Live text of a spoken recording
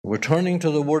We're turning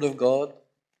to the Word of God,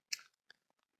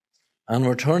 and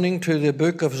we're turning to the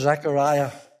book of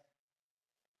Zechariah.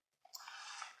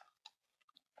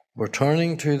 We're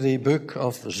turning to the book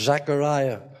of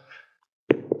Zechariah,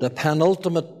 the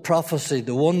penultimate prophecy,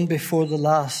 the one before the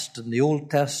last in the Old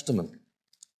Testament,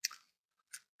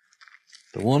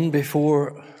 the one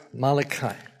before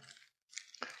Malachi.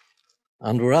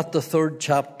 And we're at the third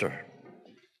chapter.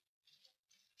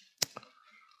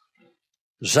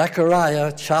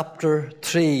 Zechariah chapter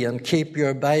 3, and keep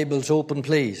your Bibles open,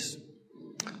 please,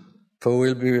 for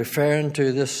we'll be referring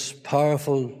to this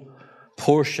powerful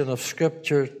portion of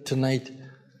Scripture tonight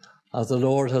as the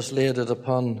Lord has laid it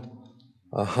upon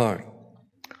our heart.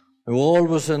 We're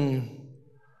always in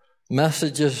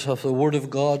messages of the Word of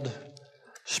God,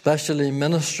 especially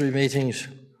ministry meetings.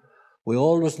 We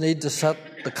always need to set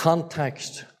the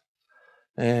context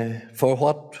for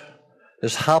what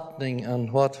is happening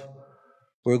and what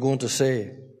we're going to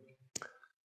say.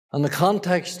 And the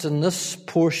context in this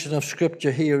portion of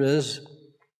Scripture here is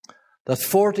that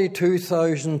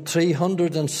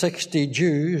 42,360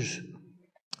 Jews,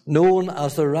 known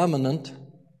as the remnant,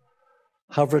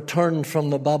 have returned from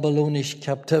the Babylonish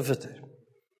captivity.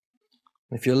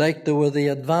 If you like, they were the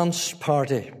advance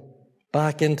party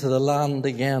back into the land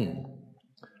again.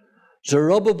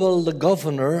 Zerubbabel the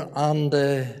governor and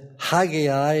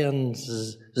Haggai and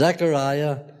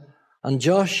Zechariah and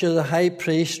Joshua the high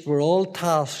priest were all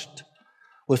tasked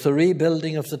with the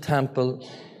rebuilding of the temple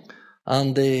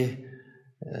and the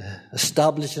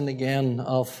establishing again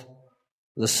of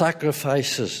the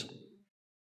sacrifices.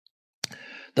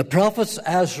 The prophets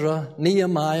Ezra,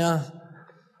 Nehemiah,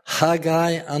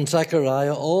 Haggai and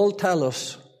Zechariah all tell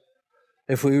us,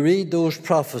 if we read those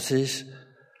prophecies,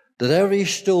 that every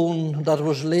stone that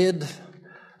was laid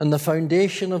in the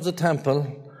foundation of the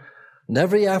temple and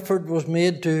every effort was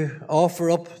made to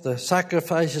offer up the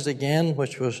sacrifices again,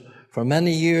 which was for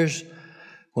many years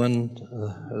when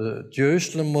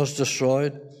Jerusalem was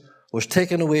destroyed, was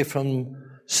taken away from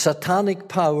satanic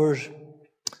powers,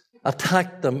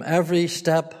 attacked them every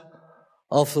step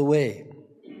of the way.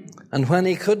 And when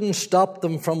he couldn't stop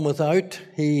them from without,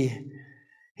 he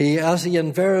as he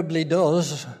invariably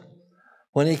does,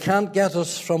 when he can't get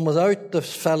us from without the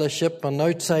fellowship and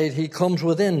outside, he comes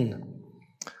within.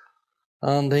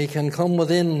 And he can come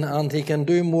within and he can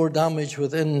do more damage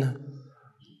within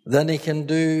than he can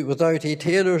do without. He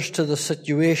tailors to the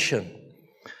situation.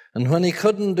 And when he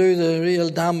couldn't do the real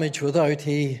damage without,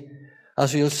 he,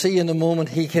 as you'll see in a moment,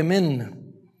 he came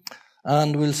in.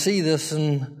 And we'll see this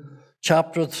in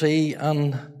chapter 3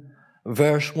 and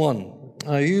verse 1.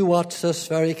 Now you watch this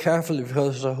very carefully,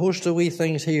 because there's a host of wee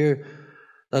things here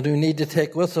that we need to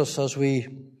take with us as we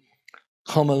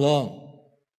come along.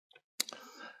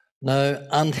 Now,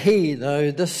 and he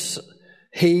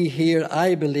here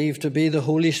I believe to be the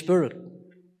Holy Spirit.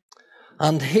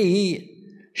 And he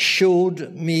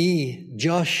showed me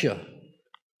Joshua.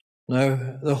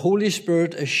 Now, the Holy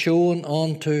Spirit is shown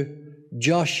unto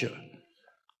Joshua.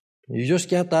 You just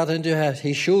get that into your head.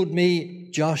 He showed me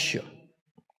Joshua.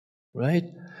 Right?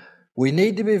 We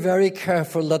need to be very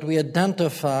careful that we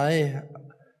identify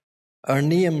our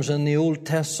names in the Old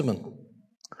Testament,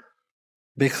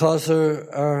 because there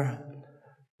are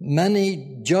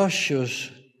many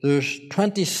Joshuas. There's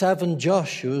 27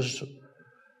 Joshuas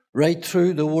right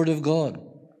through the Word of God.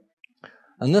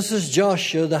 And this is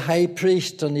Joshua the high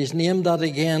priest, and he's named that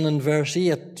again in verse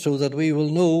 8, so that we will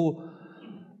know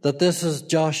that this is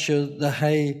Joshua the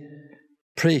high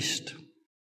priest.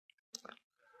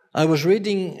 I was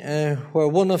reading where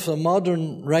one of the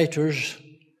modern writers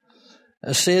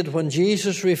said when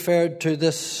Jesus referred to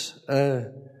this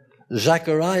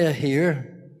Zechariah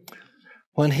here,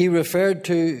 when he referred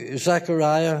to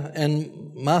Zechariah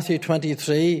in Matthew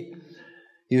 23,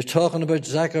 he was talking about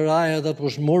Zechariah that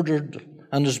was murdered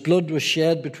and his blood was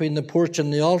shed between the porch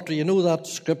and the altar. You know that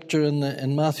scripture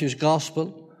in Matthew's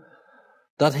Gospel,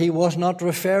 that he was not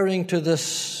referring to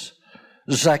this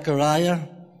Zechariah,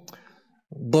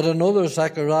 but another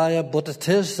Zechariah, but it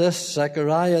is this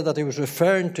Zechariah that he was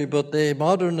referring to. But the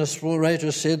modernist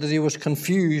writers said that he was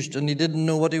confused and he didn't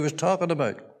know what he was talking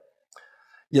about.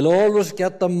 You'll always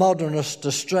get the modernists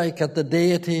to strike at the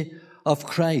deity of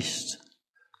Christ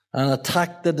and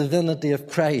attack the divinity of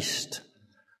Christ.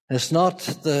 It's not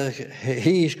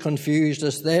he's confused,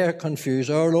 it's they're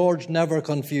confused. Our Lord's never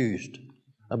confused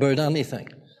about anything.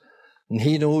 And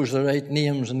he knows the right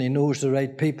names, and he knows the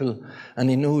right people, and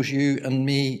he knows you and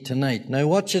me tonight. Now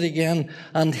watch it again.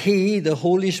 And he, the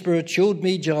Holy Spirit, showed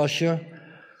me Joshua,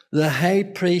 the high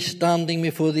priest, standing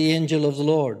before the angel of the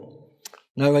Lord.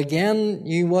 Now again,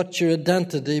 you watch your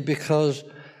identity, because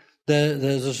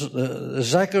the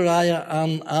Zechariah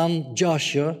and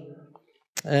Joshua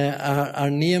are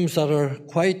names that are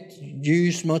quite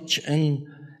used much in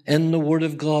the Word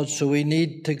of God, so we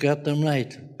need to get them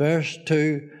right. Verse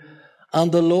 2,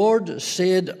 and the Lord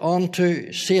said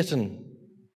unto Satan,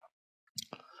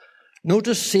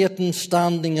 notice Satan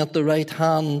standing at the right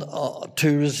hand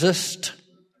to resist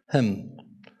him.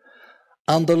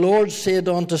 And the Lord said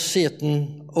unto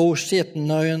Satan, O Satan,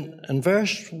 now in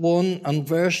verse 1 and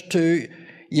verse 2,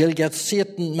 you'll get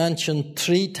Satan mentioned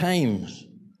 3 times.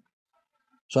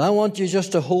 So I want you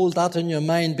just to hold that in your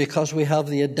mind, because we have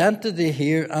the identity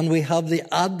here and we have the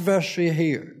adversary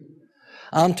here.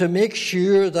 And to make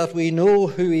sure that we know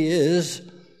who he is,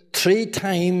 3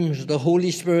 times the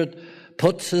Holy Spirit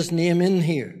puts his name in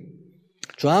here.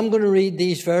 So I'm going to read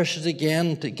these verses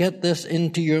again to get this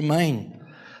into your mind.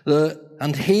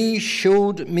 And he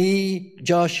showed me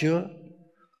Joshua,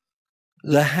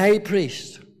 the high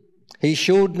priest. He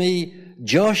showed me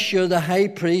Joshua, the high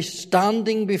priest,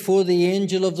 standing before the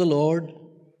angel of the Lord,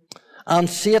 and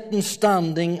Satan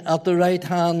standing at the right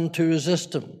hand to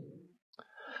resist him.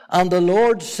 And the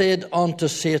Lord said unto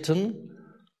Satan,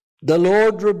 the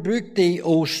Lord rebuke thee,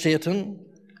 O Satan,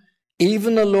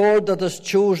 even the Lord that has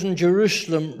chosen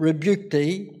Jerusalem rebuke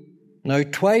thee. Now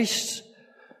twice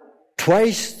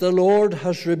the Lord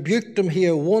has rebuked him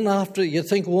here, one after. You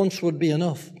think once would be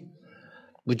enough.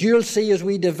 But you'll see as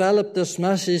we develop this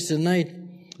message tonight,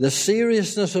 the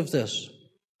seriousness of this.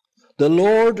 The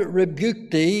Lord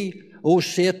rebuked thee, O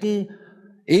Satan,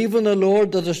 even the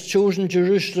Lord that has chosen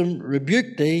Jerusalem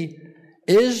rebuked thee.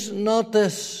 Is not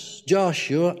this,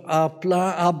 Joshua,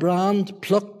 a brand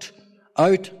plucked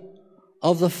out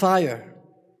of the fire?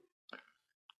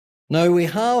 Now we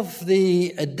have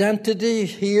the identity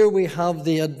here, we have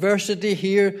the adversity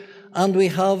here, and we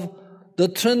have the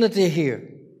Trinity here.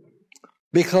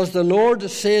 Because the Lord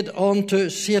said unto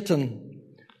Satan,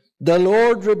 the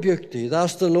Lord rebuked thee.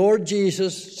 That's the Lord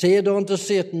Jesus said unto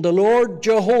Satan, the Lord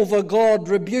Jehovah God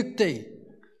rebuked thee.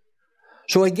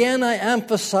 So again I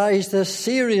emphasize the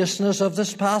seriousness of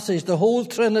this passage. The whole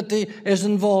Trinity is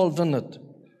involved in it.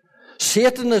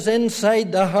 Satan is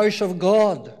inside the house of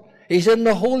God. He's in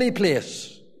the holy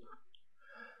place.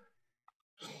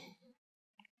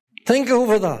 Think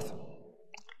over that.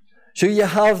 So you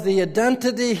have the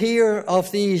identity here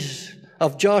of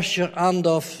Joshua and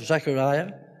of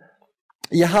Zechariah.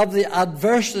 You have the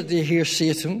adversity here,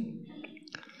 Satan.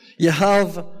 You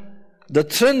have the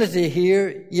Trinity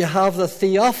here. You have the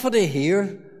theophany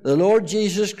here, the Lord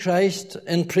Jesus Christ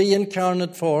in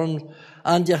pre-incarnate form.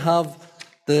 And you have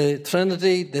the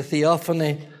Trinity, the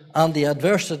theophany, and the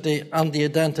adversity and the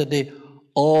identity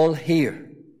all here.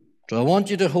 So I want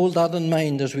you to hold that in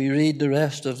mind as we read the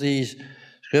rest of these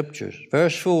Scriptures.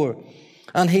 Verse 4,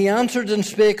 and he answered and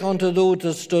spake unto those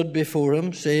that stood before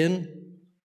him, saying,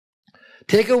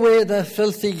 take away the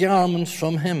filthy garments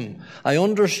from him. I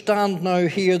understand now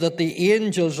here that the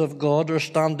angels of God are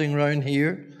standing round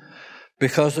here,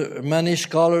 because many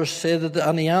scholars say that,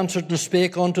 and he answered and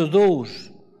spake unto those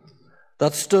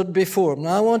that stood before him.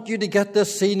 Now I want you to get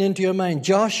this scene into your mind.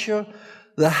 Joshua,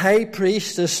 the high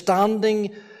priest, is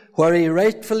standing where he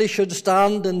rightfully should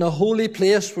stand, in the holy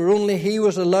place where only he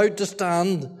was allowed to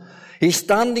stand. He's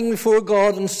standing before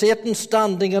God, and Satan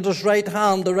standing at his right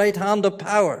hand, the right hand of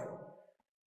power.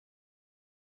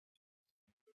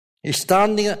 He's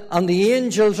standing, and the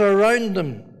angels are around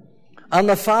him. And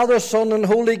the Father, Son, and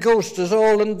Holy Ghost is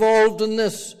all involved in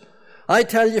this. I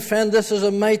tell you, friend, this is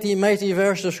a mighty, mighty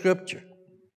verse of Scripture.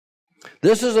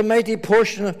 This is a mighty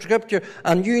portion of Scripture,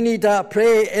 and you need to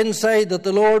pray inside that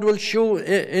the Lord will show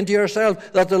into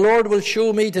yourself, that the Lord will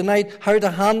show me tonight how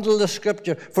to handle the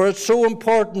Scripture, for it's so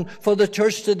important for the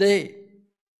church today.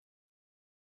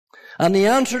 And he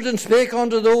answered and spake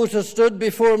unto those that stood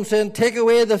before him, saying, take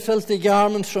away the filthy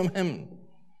garments from him.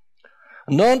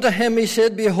 And unto him he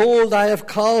said, behold, I have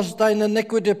caused thine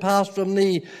iniquity to pass from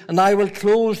thee, and I will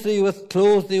clothe thee with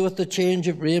the change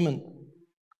of raiment.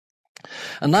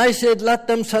 And I said, let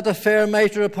them set a fair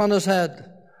mitre upon his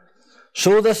head.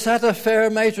 So they set a fair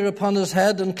mitre upon his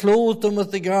head, and clothed him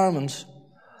with the garments.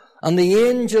 And the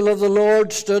angel of the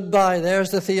Lord stood by. There's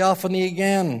the theophany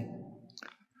again.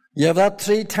 You have that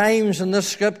 3 times in this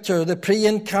Scripture. The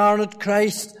pre-incarnate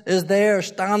Christ is there,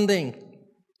 standing,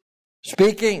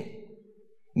 speaking,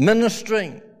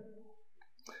 ministering.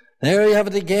 There you have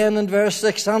it again in verse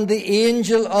 6. And the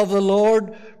angel of the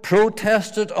Lord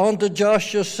protested unto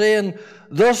Joshua, saying,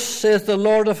 thus saith the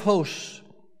Lord of hosts,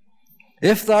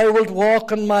 if thou wilt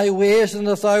walk in my ways, and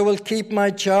if thou wilt keep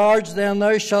my charge, then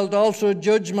thou shalt also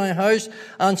judge my house,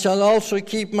 and shalt also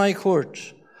keep my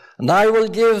courts. And I will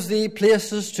give thee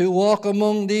places to walk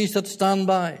among these that stand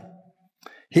by.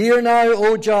 Hear now,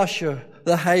 O Joshua,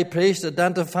 the high priest,"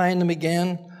 identifying him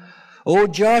again. "O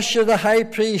Joshua, the high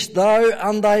priest, thou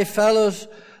and thy fellows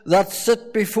that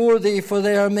sit before thee, for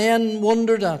they are men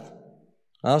wondered at."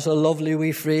 That's a lovely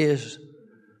wee phrase.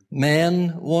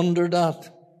 Men wondered at.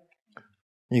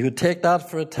 You could take that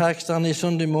for a text any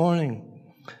Sunday morning.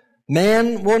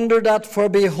 "Men wondered at, for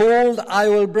behold, I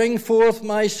will bring forth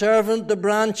my servant the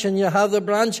branch," and you have the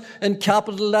branch in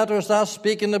capital letters. That's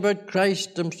speaking about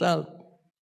Christ himself.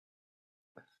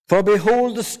 "For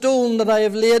behold, the stone that I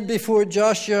have laid before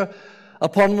Joshua,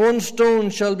 upon one stone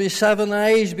shall be 7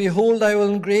 eyes. Behold, I will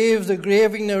engrave the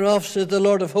graving thereof, says the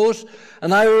Lord of hosts,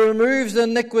 and I will remove the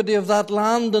iniquity of that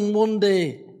land in one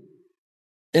day.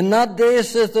 In that day,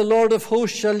 says the Lord of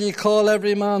hosts, shall ye call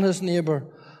every man his neighbor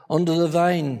under the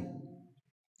vine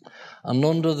and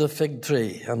under the fig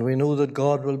tree." And we know that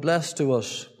God will bless to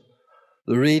us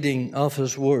the reading of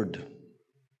his word.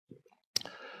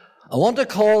 I want to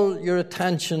call your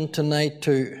attention tonight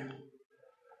to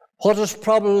what is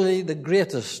probably the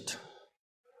greatest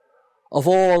of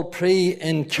all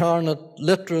pre-incarnate,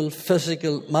 literal,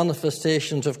 physical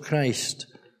manifestations of Christ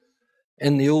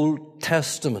in the Old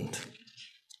Testament.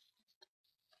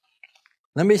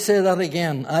 Let me say that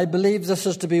again. I believe this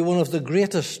is to be one of the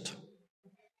greatest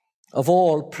of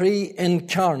all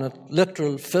pre-incarnate,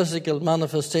 literal, physical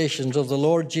manifestations of the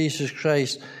Lord Jesus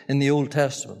Christ in the Old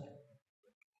Testament.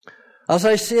 As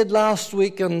I said last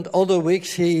week and other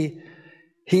weeks,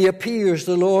 He appears,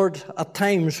 the Lord, at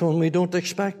times when we don't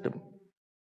expect him.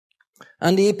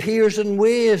 And he appears in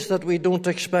ways that we don't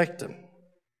expect him.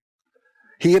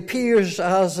 He appears,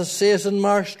 as it says in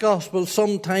Mark's Gospel,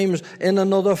 sometimes in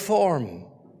another form.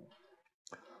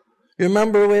 You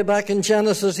remember way back in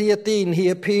Genesis 18, he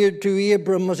appeared to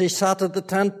Abram as he sat at the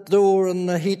tent door in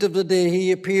the heat of the day.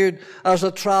 He appeared as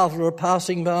a traveller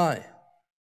passing by.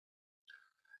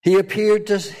 He appeared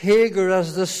to Hagar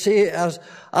as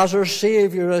her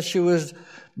saviour as she was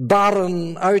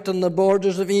barren out on the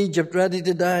borders of Egypt, ready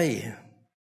to die.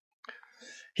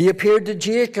 He appeared to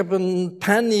Jacob in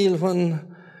Peniel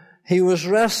when he was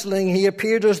wrestling. He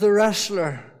appeared as the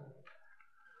wrestler.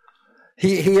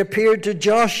 He appeared to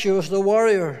Joshua as the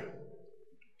warrior.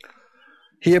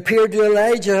 He appeared to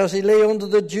Elijah as he lay under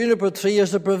the juniper tree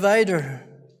as the provider.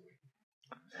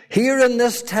 Here in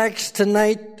this text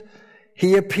tonight,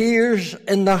 he appears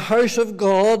in the house of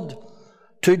God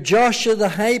to Joshua the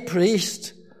high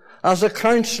priest as a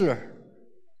counselor.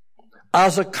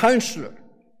 As a counselor.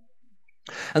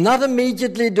 And that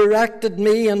immediately directed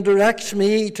me and directs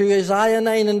me to Isaiah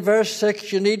 9 and verse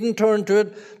 6. You needn't turn to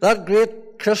it. That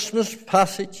great Christmas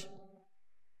passage.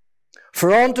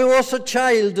 "For unto us a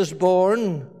child is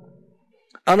born,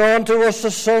 and unto us a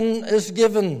son is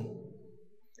given."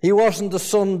 He wasn't the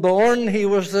son born, he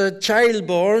was the child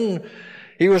born.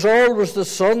 He was always the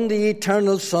Son, the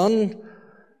eternal Son.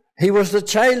 He was the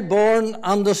child born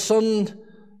and the Son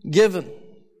given.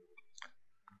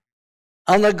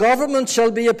 "And the government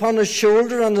shall be upon his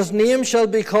shoulder, and his name shall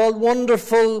be called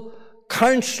Wonderful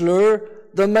Counselor,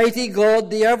 the Mighty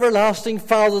God, the Everlasting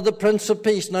Father, the Prince of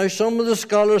Peace." Now, some of the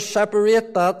scholars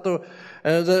separate that.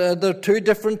 There are two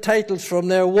different titles from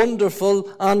there, Wonderful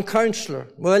and Counselor.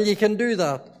 Well, you can do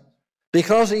that,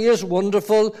 because he is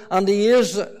wonderful and he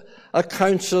is a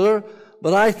counselor,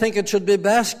 but I think it should be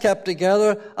best kept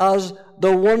together as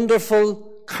the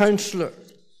Wonderful Counselor.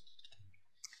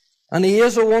 And he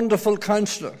is a wonderful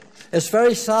counselor. It's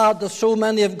very sad that so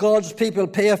many of God's people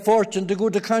pay a fortune to go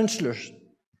to counselors.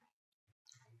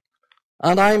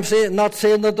 And I'm not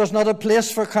saying that there's not a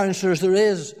place for counselors. There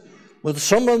is. But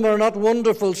some of them are not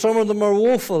wonderful. Some of them are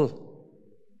woeful.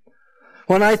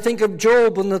 When I think of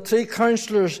Job and the three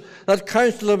counselors that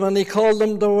counseled him, and he called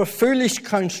them, they were foolish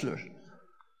counselors.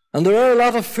 And there are a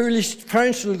lot of foolish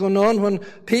counsel going on when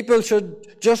people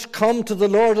should just come to the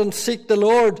Lord and seek the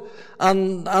Lord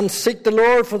and seek the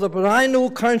Lord for them. But I know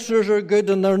counselors are good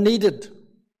and they're needed.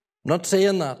 I'm not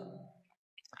saying that.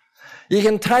 You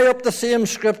can tie up the same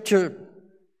scripture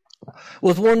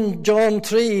with 1 John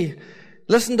 3.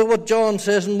 Listen to what John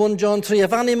says in 1 John 3.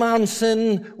 "If any man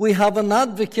sin, we have an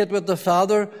advocate with the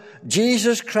Father,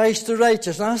 Jesus Christ the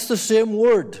righteous." That's the same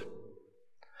word.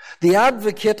 The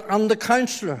advocate and the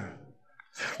counselor.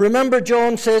 Remember,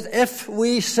 John says, if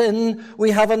we sin,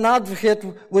 we have an advocate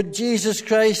with Jesus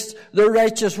Christ, the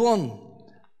righteous one.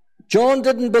 John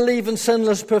didn't believe in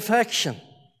sinless perfection.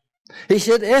 He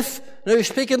said, now he's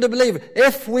speaking to believers,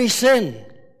 if we sin,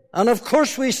 and of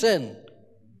course we sin.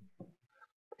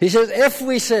 He says, if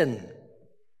we sin,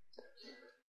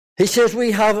 He says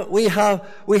we have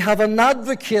an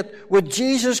advocate with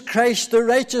Jesus Christ, the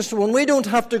righteous one. We don't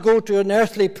have to go to an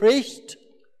earthly priest.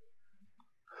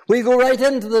 We go right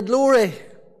into the glory.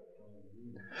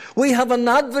 We have an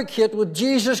advocate with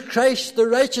Jesus Christ, the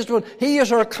righteous one. He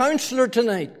is our counselor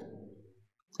tonight.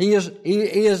 He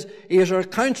is our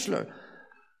counselor.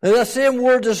 Now, the same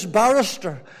word is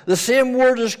barrister. The same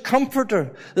word is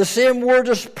comforter. The same word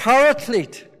is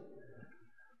paraclete.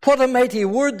 What a mighty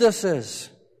word this is.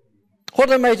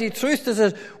 What a mighty truth this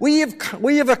is. We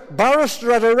have a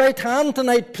barrister at our right hand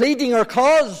tonight pleading our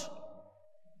cause.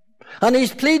 And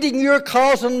he's pleading your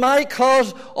cause and my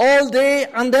cause all day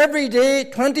and every day,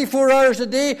 24 hours a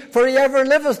day, for he ever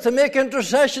liveth to make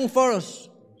intercession for us.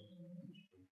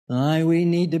 Aye, we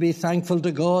need to be thankful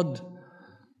to God,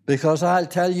 because I'll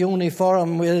tell you, only for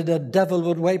him the devil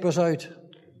would wipe us out.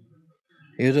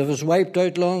 He'd have us wiped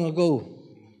out long ago.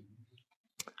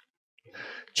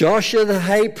 Joshua the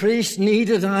high priest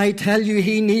needed, I tell you,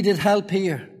 he needed help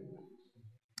here.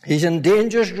 He's in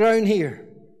dangerous ground here.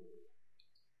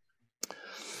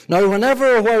 Now,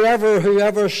 whenever, wherever,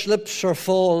 whoever slips or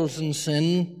falls in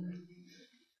sin,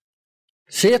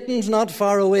 Satan's not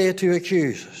far away to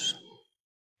accuse us.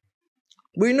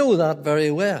 We know that very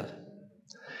well.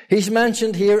 He's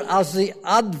mentioned here as the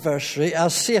adversary,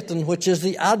 as Satan, which is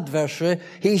the adversary.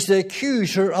 He's the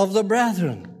accuser of the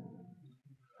brethren.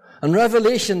 And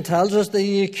Revelation tells us that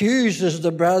he accuses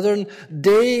the brethren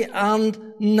day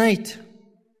and night.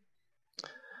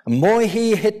 And boy,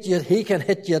 he can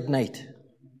hit you at night.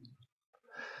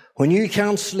 When you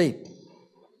can't sleep,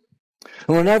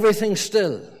 and when everything's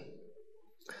still,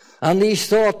 and these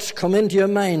thoughts come into your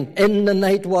mind in the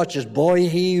night watches, boy,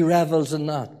 he revels in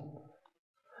that.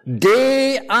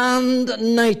 Day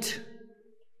and night.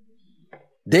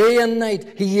 Day and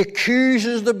night. He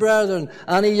accuses the brethren,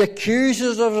 and he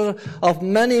accuses of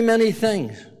many, many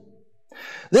things.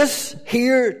 This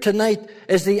here tonight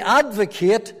is the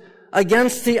advocate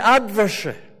against the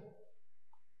adversary.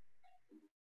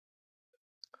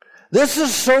 This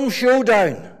is some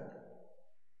showdown.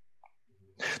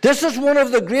 This is one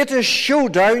of the greatest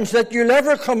showdowns that you'll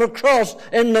ever come across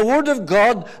in the Word of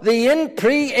God, the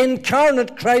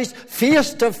pre-incarnate Christ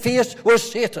face to face with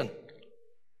Satan.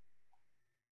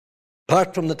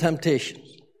 Apart from the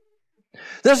temptations.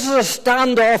 This is a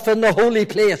standoff in the holy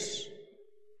place.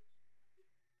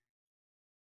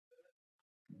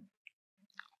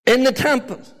 In the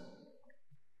temple.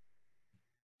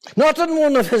 Not in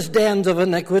one of his dens of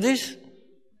iniquities.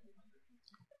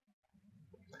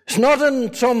 It's not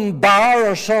in some bar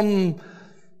or some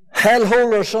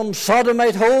hellhole or some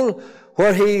sodomite hole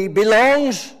where he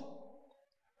belongs.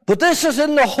 But this is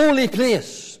in the holy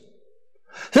place.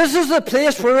 This is the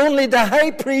place where only the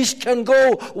high priest can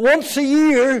go once a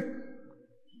year.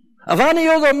 If any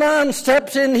other man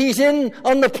steps in, he's in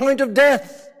on the point of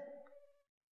death.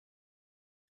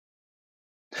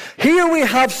 Here we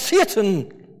have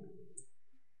Satan.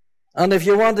 And if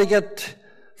you want to get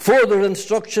further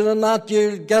instruction on that,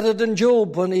 you'll get it in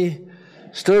Job when he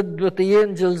stood with the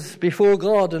angels before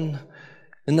God in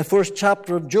the first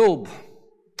chapter of Job.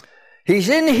 He's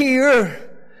in here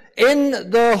in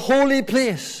the holy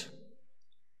place.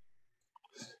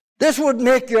 This would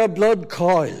make your blood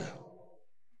coil.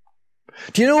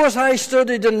 Do you know, as I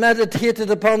studied and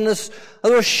meditated upon this,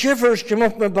 there were shivers came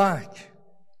up my back.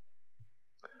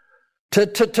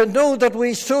 To know that we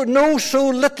know so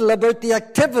little about the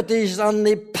activities and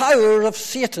the power of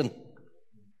Satan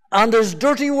and his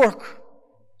dirty work,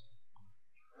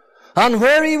 and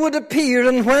where he would appear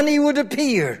and when he would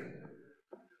appear.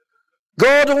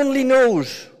 God only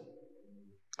knows.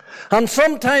 And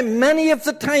sometimes, many of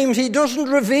the times, he doesn't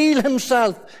reveal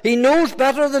himself. He knows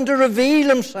better than to reveal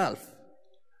himself.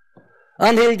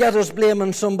 And he'll get us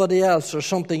blaming somebody else or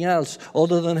something else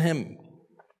other than him.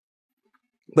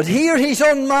 But here he's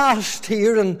unmasked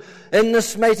here in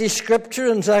this mighty scripture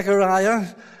in Zechariah,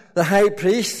 the high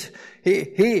priest.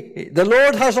 The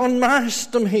Lord has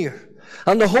unmasked him here.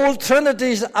 And the whole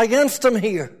Trinity's against him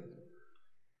here.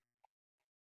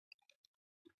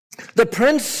 The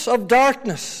prince of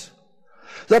darkness,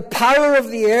 the power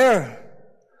of the air,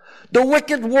 the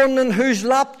wicked one in whose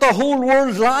lap the whole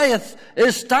world lieth,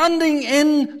 is standing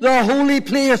in the holy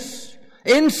place,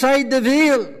 inside the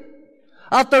veil.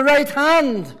 At the right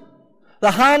hand,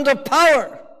 the hand of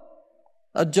power,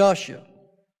 at Joshua.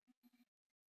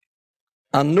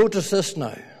 And notice this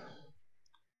now.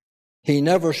 He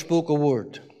never spoke a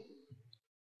word.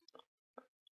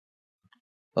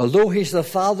 Although he's the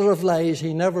father of lies,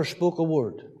 he never spoke a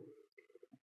word.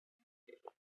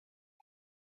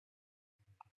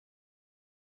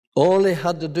 All he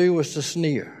had to do was to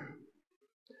sneer.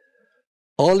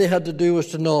 All he had to do was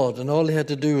to nod, and all he had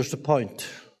to do was to point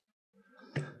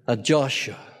at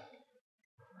Joshua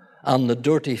and the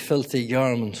dirty, filthy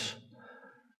garments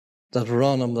that were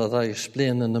on him that I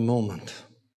explain in a moment.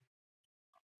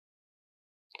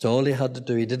 That's all he had to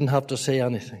do. He didn't have to say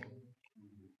anything.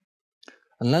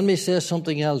 And let me say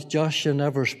something else. Joshua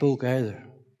never spoke either.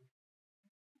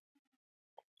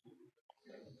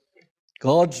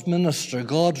 God's minister,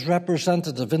 God's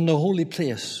representative in the holy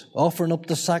place, offering up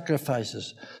the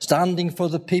sacrifices, standing for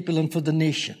the people and for the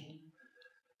nation,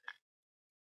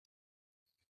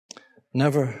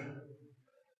 never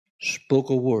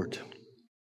spoke a word.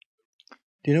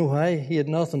 Do you know why? He had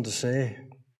nothing to say.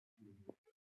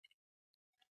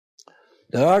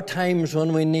 There are times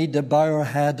when we need to bow our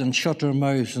head and shut our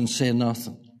mouths and say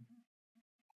nothing.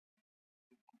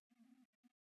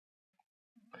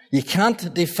 You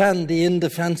can't defend the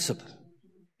indefensible.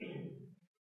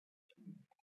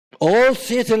 All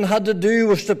Satan had to do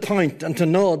was to point and to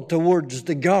nod towards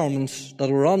the garments that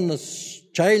were on this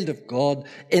child of God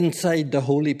inside the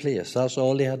holy place. That's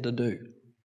all he had to do.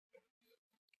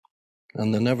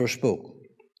 And they never spoke. Of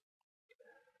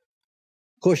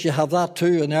course, you have that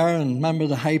too in Aaron. Remember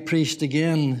the high priest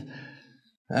again.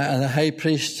 The high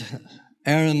priest,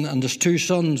 Aaron, and his two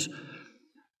sons,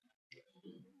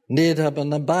 Nadab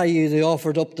and Abihu, they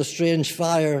offered up the strange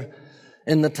fire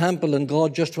in the temple, and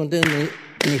God just went in and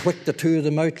he whipped the two of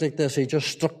them out like this. He just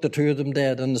struck the two of them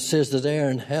dead, and it says that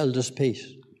Aaron held his peace.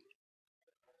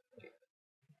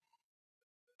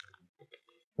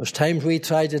 There's times we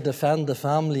try to defend the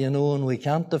family, and we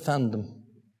can't defend them.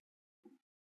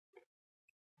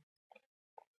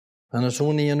 And it's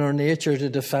only in our nature to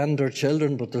defend our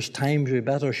children, but there's times we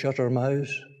better shut our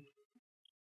mouths.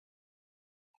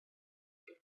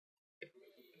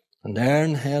 And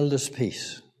Aaron held his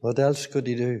peace. What else could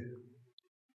he do?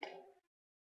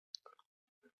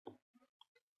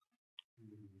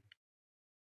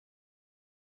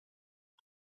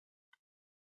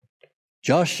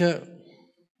 Joshua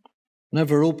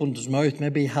never opened his mouth.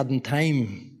 Maybe he hadn't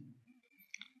time.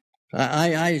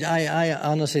 I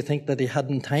honestly think that he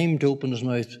hadn't time to open his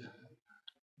mouth.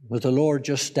 But the Lord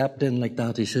just stepped in like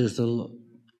that. He says, the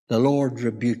Lord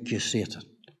rebuke you, Satan.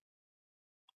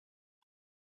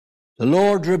 The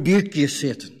Lord rebuke you,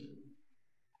 Satan.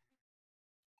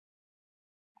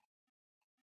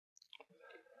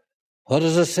 What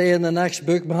does it say in the next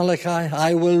book, Malachi?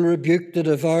 I will rebuke the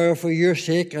devourer for your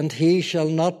sake, and he shall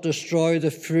not destroy the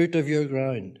fruit of your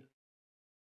ground.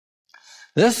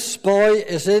 This boy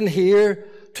is in here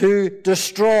to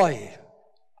destroy.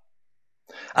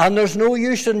 And there's no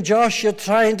use in Joshua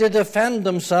trying to defend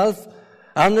himself.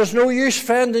 And there's no use,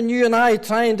 friend, in you and I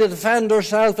trying to defend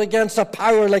ourselves against a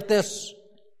power like this.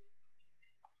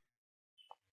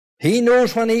 He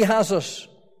knows when he has us.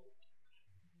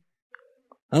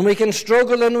 And we can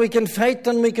struggle and we can fight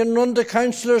and we can run to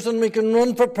counsellors and we can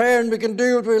run for prayer and we can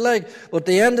do what we like. But at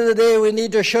the end of the day, we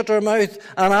need to shut our mouth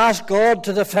and ask God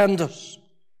to defend us.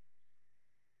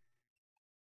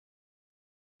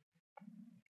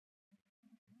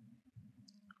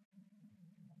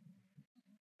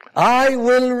 I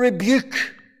will rebuke.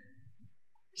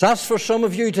 That's for some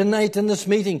of you tonight in this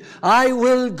meeting. I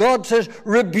will, God says,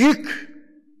 rebuke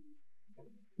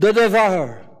the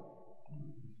devourer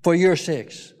for your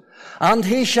sakes. And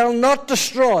he shall not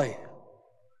destroy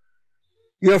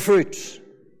your fruits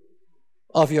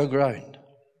of your ground.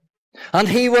 And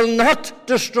he will not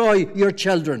destroy your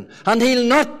children. And he'll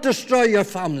not destroy your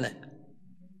family.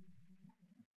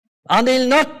 And he'll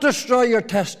not destroy your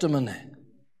testimony.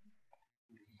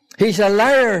 He's a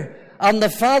liar and the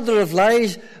father of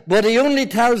lies, but he only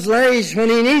tells lies when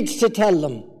he needs to tell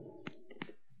them.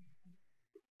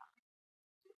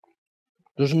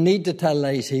 Doesn't need to tell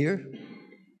lies here.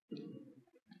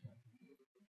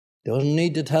 Doesn't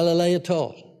need to tell a lie at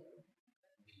all.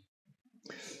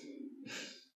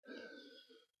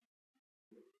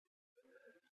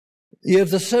 You have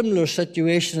the similar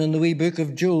situation in the wee book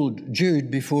of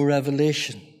Jude before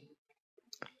Revelation.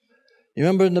 You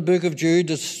remember in the book of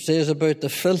Jude it says about the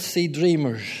filthy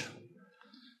dreamers,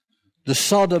 the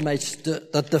sodomites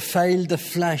that defiled the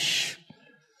flesh,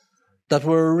 that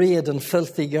were arrayed in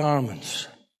filthy garments.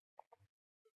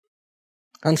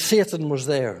 And Satan was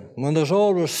there. When there's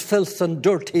always filth and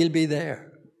dirt, he'll be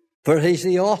there, for he's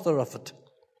the author of it.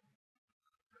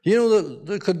 You know that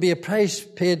there could be a price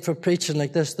paid for preaching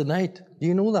like this tonight. Do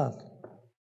you know that?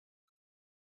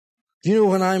 Do you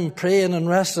know when I'm praying and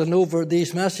wrestling over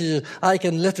these messages, I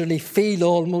can literally feel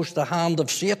almost the hand of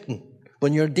Satan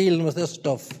when you're dealing with this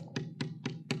stuff.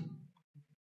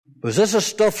 Because this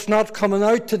stuff's not coming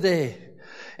out today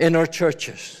in our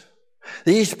churches.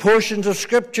 These portions of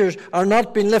Scriptures are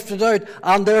not being lifted out,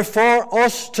 and they're for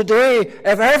us today,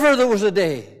 if ever there was a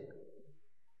day.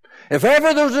 If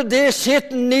ever there was a day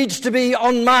Satan needs to be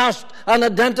unmasked and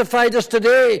identified as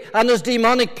today, and as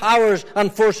demonic powers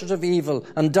and forces of evil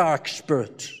and dark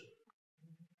spirits.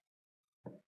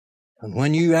 And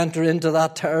when you enter into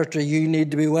that territory, you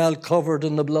need to be well covered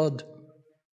in the blood.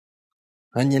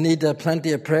 And you need to have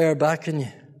plenty of prayer backing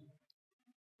you.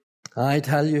 I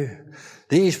tell you,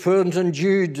 these Puritans and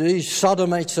Jude, these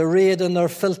sodomites, are arrayed in their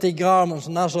filthy garments,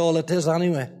 and that's all it is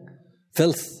anyway.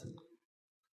 Filth.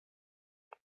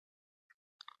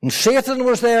 And Satan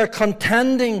was there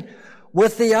contending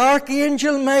with the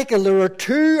archangel Michael. There were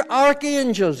two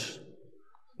archangels,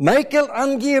 Michael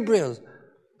and Gabriel,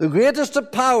 the greatest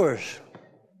of powers.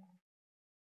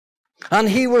 And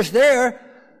he was there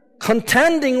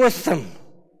contending with them.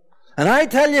 And I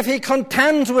tell you, if he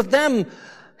contends with them,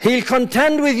 he'll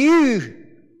contend with you.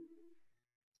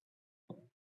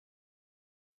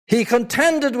 He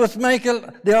contended with Michael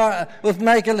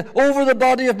over the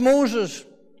body of Moses.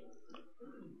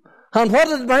 And what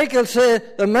did Michael say?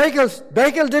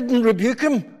 Michael didn't rebuke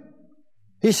him.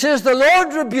 He says, "The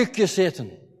Lord rebuke you,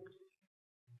 Satan."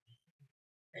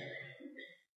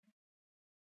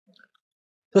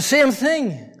 The same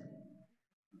thing.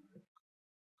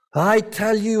 I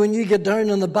tell you, when you get down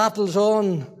and the battle's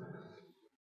on,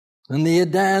 and the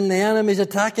enemy's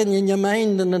attacking you in your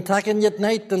mind, and attacking you at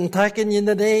night, and attacking you in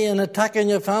the day, and attacking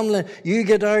your family, you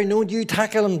get down, don't you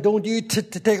tackle him, don't you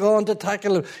take on to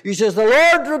tackle him. He says, "The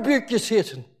Lord rebuke you,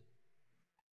 Satan."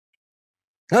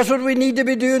 That's what we need to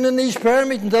be doing in these prayer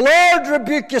meetings. The Lord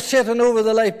rebuke you, Satan, over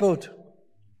the lifeboat.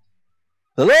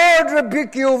 The Lord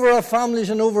rebuke you over our families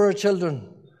and over our children.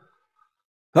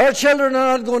 Our children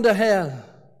are not going to hell.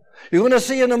 You're going to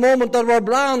see in a moment that we're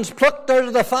brands plucked out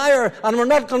of the fire, and we're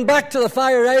not going back to the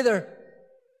fire either.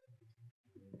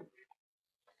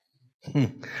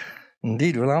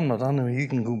 Indeed, well, I'm not anyway. You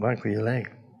can go back where you like.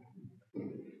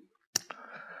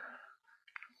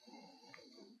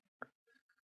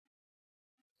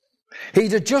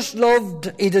 He'd have just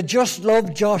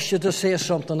loved Joshua to say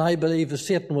something. I believe that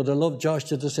Satan would have loved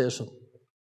Joshua to say something.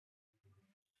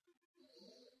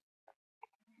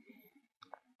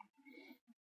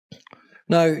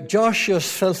 Now, Joshua's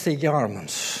filthy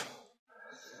garments,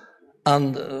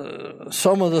 and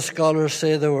some of the scholars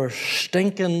say they were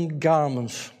stinking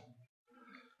garments.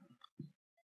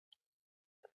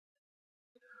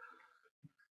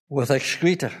 With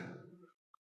excreta.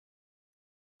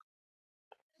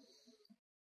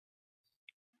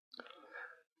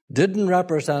 Didn't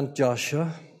represent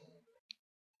Joshua,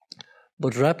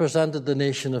 but represented the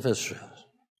nation of Israel.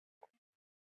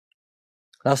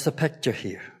 That's the picture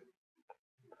here.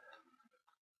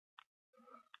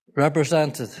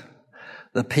 Represented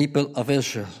the people of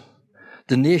Israel,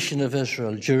 the nation of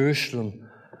Israel, Jerusalem,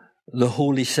 the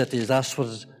holy city. That's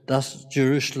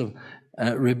Jerusalem,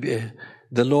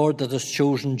 the Lord that has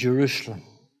chosen Jerusalem.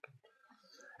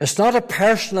 It's not a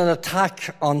personal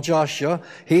attack on Joshua.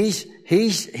 He's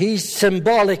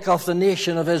symbolic of the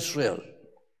nation of Israel.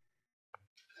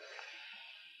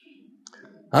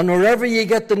 And wherever you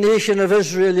get the nation of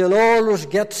Israel, you'll always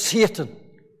get Satan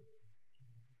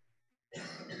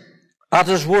at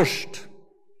his worst.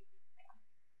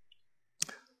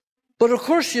 But of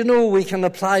course, you know, we can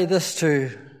apply this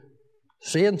to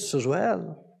saints as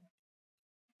well.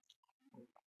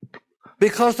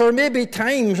 Because there may be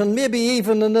times, and maybe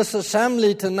even in this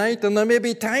assembly tonight, and there may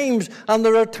be times, and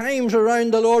there are times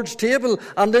around the Lord's table,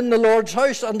 and in the Lord's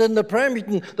house, and in the prayer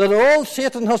meeting, that all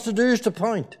Satan has to do is to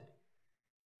point.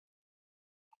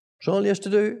 That's all he has to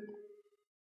do.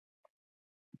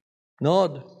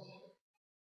 Nod.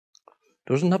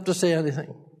 Doesn't have to say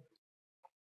anything.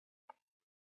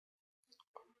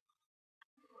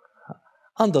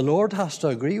 And the Lord has to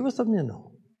agree with him, you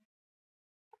know.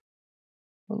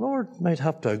 The Lord might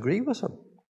have to agree with him. I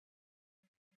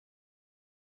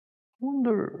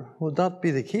wonder, would that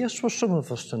be the case for some of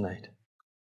us tonight?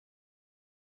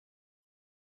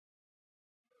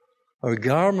 Our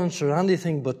garments are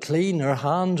anything but clean. Our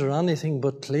hands are anything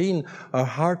but clean. Our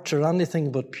hearts are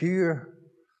anything but pure.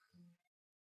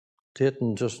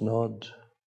 Satan just nod.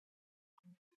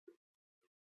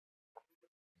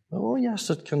 Oh, yes,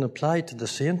 it can apply to the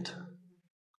saint.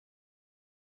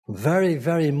 Very,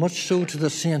 very much so to the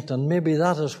saint. And maybe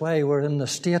that is why we're in the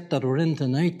state that we're in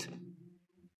tonight.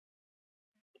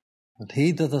 But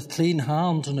he that hath clean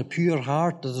hands and a pure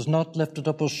heart, that has not lifted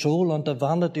up his soul unto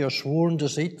vanity or sworn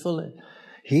deceitfully,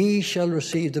 he shall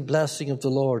receive the blessing of the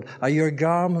Lord. Are your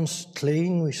garments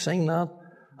clean? We sing that.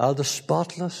 Are they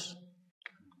spotless?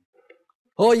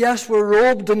 Oh yes, we're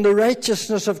robed in the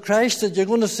righteousness of Christ, that you're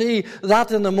going to see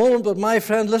that in a moment. But my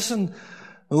friend, listen,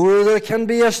 there can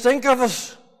be a stink of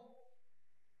us.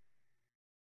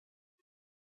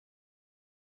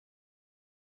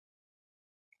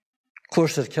 Of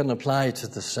course, it can apply to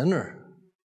the sinner.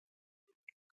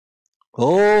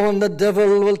 Oh, and the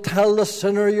devil will tell the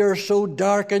sinner, you're so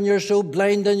dark and you're so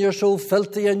blind and you're so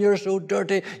filthy and you're so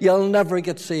dirty, you'll never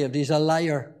get saved. He's a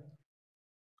liar.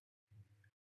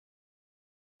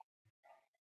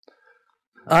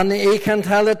 And he can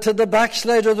tell it to the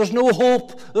backslider, there's no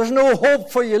hope. There's no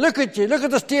hope for you. Look at you. Look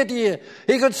at the state of you.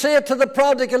 He could say it to the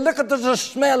prodigal, look at there's a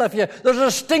smell of you. There's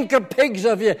a stink of pigs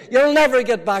of you. You'll never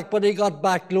get back. But he got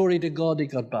back. Glory to God, he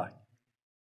got back.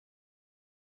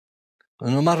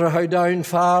 And no matter how down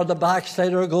far the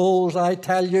backslider goes, I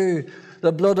tell you,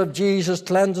 the blood of Jesus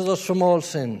cleanses us from all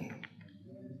sin.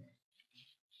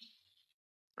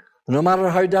 No matter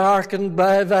how dark and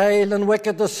vile and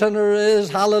wicked the sinner is,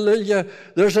 hallelujah,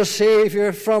 there's a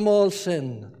Saviour from all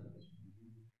sin.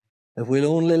 If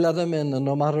we'll only let him in, and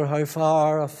no matter how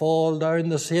far a fall down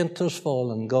the saint has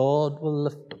fallen, God will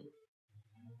lift him.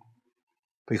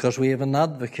 Because we have an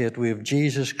advocate, we have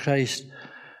Jesus Christ,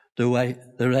 the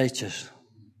righteous.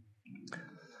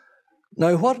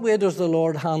 Now, what way does the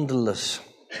Lord handle this?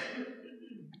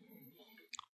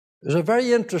 It's a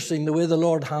very interesting the way the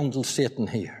Lord handles Satan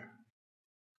here.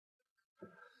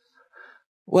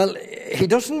 Well, he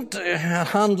doesn't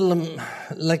handle him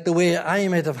like the way I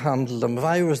might have handled him. If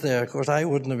I was there, of course, I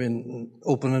wouldn't have been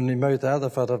opening my mouth either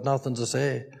if I'd have nothing to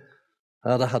say.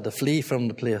 I'd have had to flee from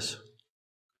the place.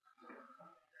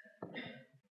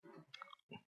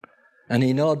 And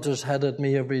he nods his head at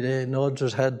me every day, nods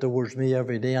his head towards me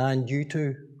every day, and you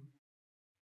too.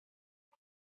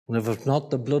 And if it's not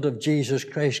the blood of Jesus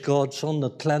Christ, God's Son,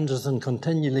 that cleanses and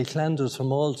continually cleanses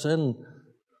from all sin,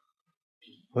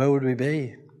 where would we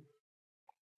be?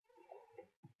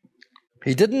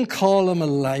 He didn't call him a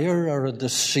liar or a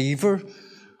deceiver,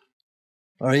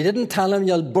 or he didn't tell him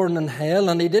you'll burn in hell,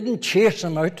 and he didn't chase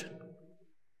him out.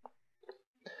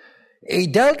 He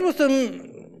dealt with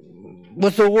him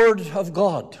with the Word of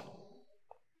God.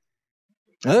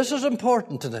 Now, this is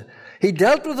important today. He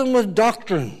dealt with him with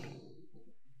doctrine.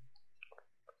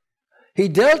 He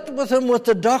dealt with him with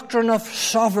the doctrine of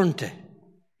sovereignty.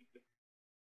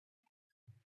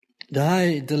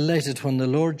 I delighted when the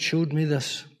Lord showed me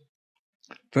this.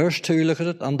 Verse 2, look at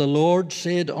it. And the Lord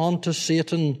said unto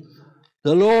Satan,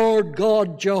 the Lord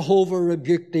God Jehovah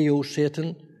rebuke thee, O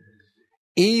Satan,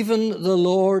 even the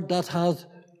Lord that hath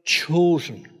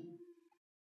chosen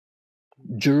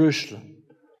Jerusalem,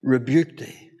 rebuke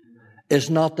thee. Is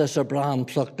not this a brand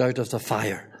plucked out of the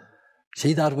fire?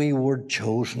 See that wee word,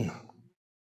 chosen.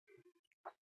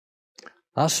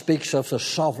 That speaks of the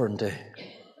sovereignty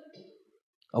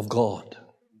of God.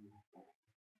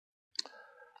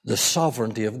 The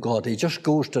sovereignty of God. He just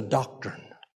goes to doctrine.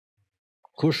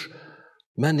 Of course,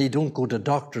 many don't go to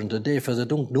doctrine today for they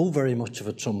don't know very much of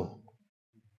it, some.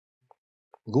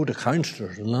 Go to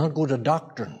counselors and not go to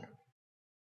doctrine.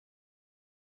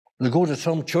 They'll go to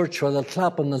some church where they'll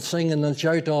clap and they'll sing and they'll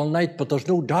shout all night, but there's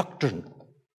no doctrine.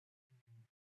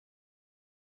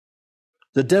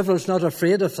 The devil's not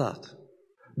afraid of that.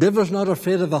 The devil's not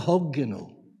afraid of a hug, you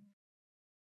know,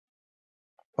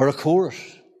 or a chorus.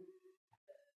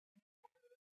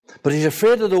 But he's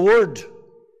afraid of the Word.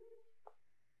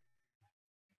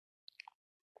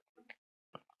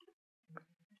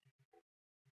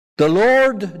 The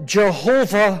Lord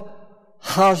Jehovah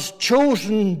has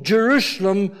chosen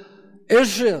Jerusalem,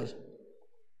 Israel.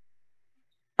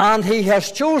 And he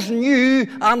has chosen you,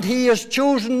 and he has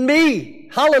chosen me.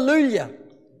 Hallelujah.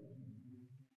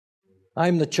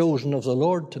 I'm the chosen of the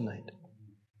Lord tonight.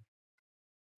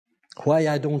 Why,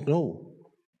 I don't know.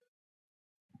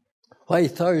 Why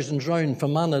thousands round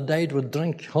Fermanagh died with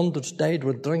drink, hundreds died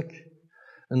with drink,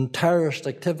 in terrorist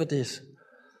activities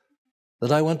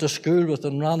that I went to school with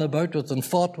and ran about with and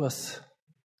fought with.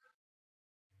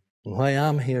 And why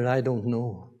I'm here, I don't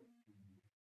know.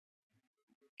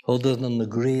 Other than the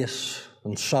grace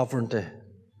and sovereignty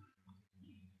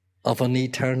of an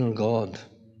eternal God.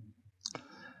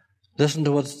 Listen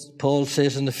to what Paul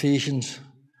says in Ephesians.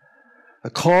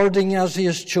 According as he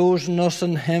has chosen us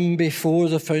in him before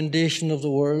the foundation of the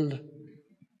world,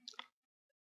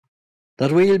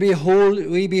 that we be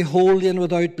holy and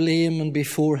without blame and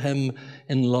before him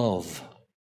in love.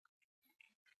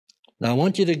 Now I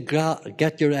want you to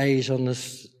get your eyes on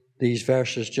these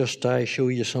verses just to show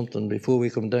you something before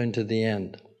we come down to the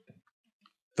end.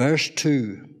 Verse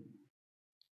 2,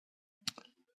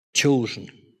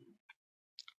 chosen.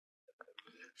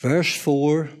 Verse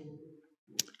 4,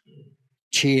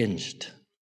 changed.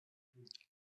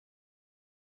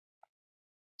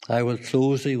 I will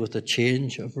clothe thee with a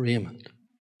change of raiment.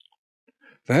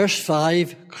 Verse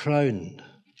 5, crowned.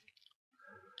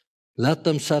 Let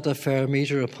them set a fair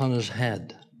measure upon his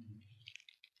head.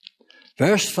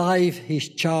 Verse 7,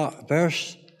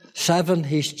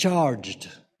 he's charged.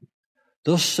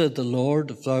 Thus said the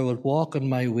Lord, if thou wilt walk in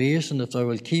my ways, and if thou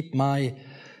wilt keep my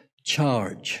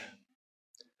charge.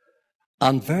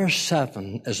 And verse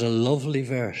 7 is a lovely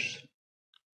verse.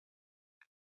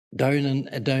 Down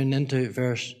into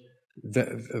verse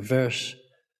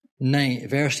 9,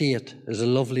 verse 8 is a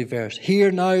lovely verse.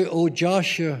 Hear now, O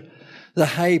Joshua, the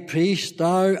high priest,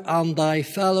 thou and thy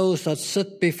fellows that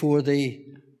sit before thee,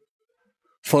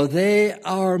 for they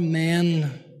are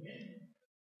men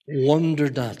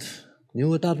wondered at. You know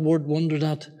what that word wondered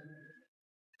at?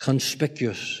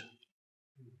 Conspicuous.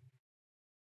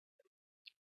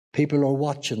 People are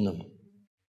watching them.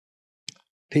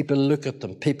 People look at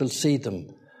them. People see them.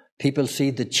 People see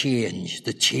the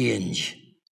change.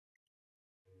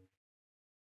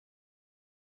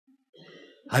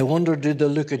 I wonder, do they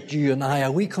look at you and I?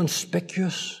 Are we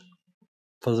conspicuous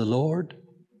for the Lord?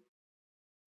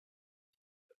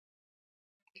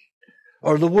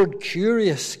 Or the word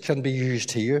curious can be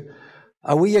used here.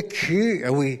 Are we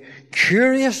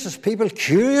curious? Is people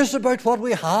curious about what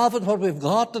we have and what we've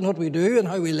got and what we do and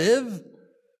how we live?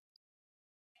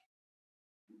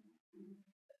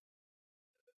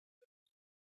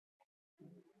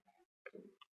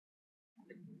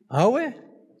 Are we?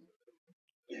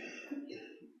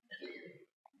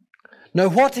 Now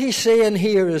what he's saying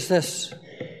here is this.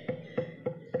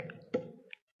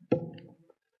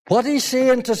 What he's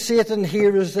saying to Satan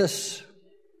here is this.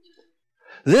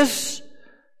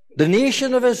 The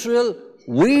nation of Israel,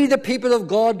 we the people of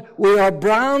God, we are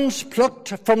brands plucked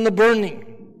from the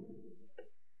burning.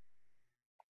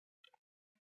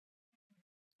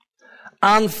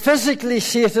 And physically,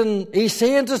 Satan, he's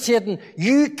saying to Satan,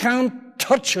 you can't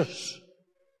touch us.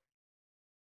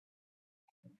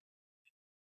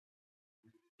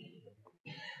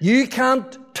 You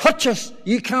can't touch us.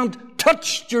 You can't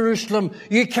touch Jerusalem.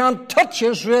 You can't touch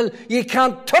Israel. You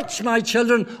can't touch my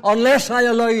children unless I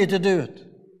allow you to do it.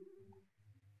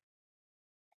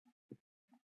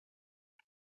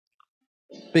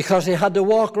 Because he had to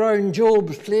walk round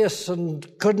Job's place and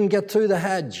couldn't get through the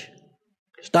hedge.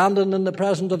 Standing in the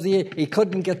presence of he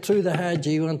couldn't get through the hedge.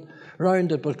 He went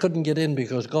round it but couldn't get in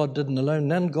because God didn't allow him.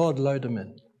 Then God allowed him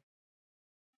in.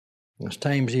 There's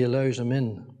times he allows him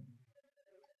in.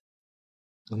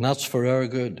 And that's for our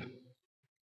good.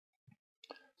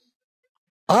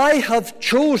 I have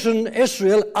chosen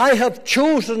Israel. I have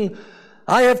chosen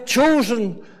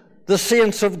the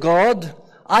saints of God.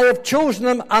 I have chosen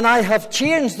them and I have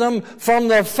changed them from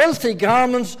their filthy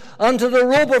garments unto the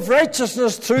robe of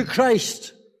righteousness through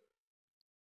Christ.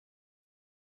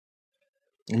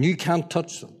 And you can't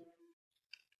touch them.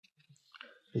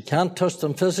 You can't touch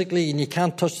them physically and you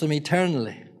can't touch them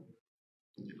eternally.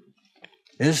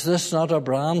 Is this not a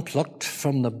brand plucked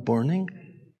from the burning?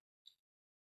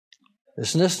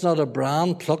 Is this not a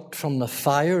brand plucked from the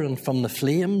fire and from the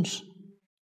flames?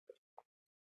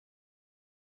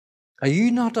 Are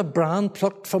you not a brand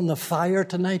plucked from the fire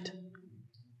tonight?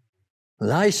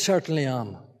 Well, I certainly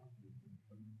am.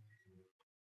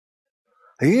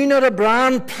 Are you not a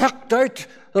brand plucked out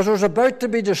that was about to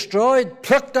be destroyed,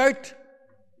 plucked out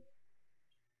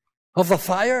of the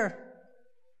fire?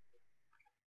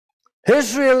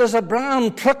 Israel is a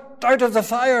brand plucked out of the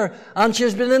fire, and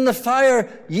she's been in the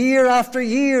fire year after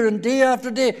year and day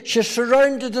after day. She's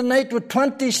surrounded tonight with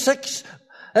 26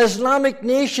 Islamic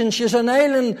nations. She's an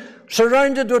island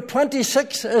surrounded with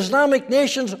 26 Islamic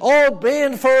nations, all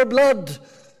baying for her blood.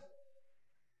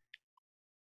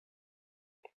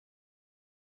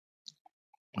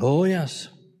 Oh, yes.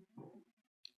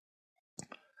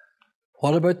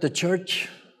 What about the church?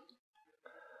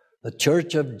 The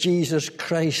church of Jesus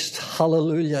Christ,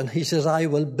 hallelujah. And he says, I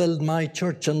will build my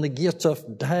church, and the gates of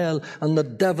hell and the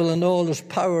devil and all his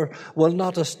power will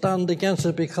not stand against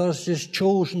it, because she's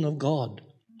chosen of God.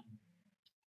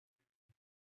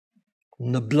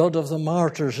 And the blood of the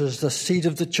martyrs is the seed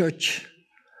of the church.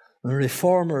 The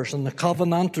reformers and the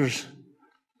covenanters,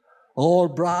 all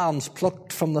brands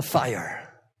plucked from the fire.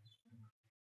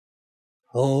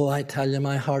 Oh, I tell you,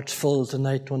 my heart's full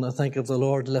tonight when I think of the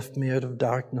Lord lift me out of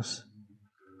darkness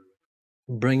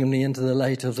and bringing me into the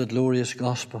light of the glorious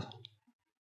gospel.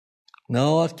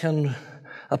 No, it can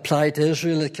apply to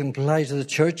Israel, it can apply to the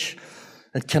church,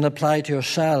 it can apply to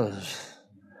yourselves.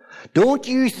 Don't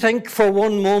you think for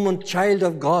one moment, child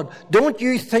of God, don't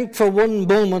you think for one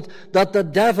moment that the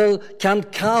devil can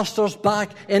cast us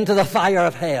back into the fire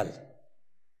of hell.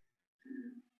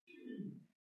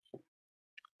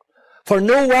 For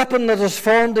no weapon that is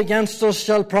formed against us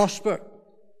shall prosper.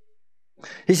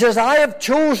 He says, I have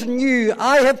chosen you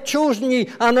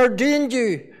and ordained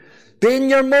you.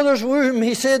 Being your mother's womb,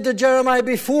 he said to Jeremiah,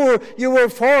 before you were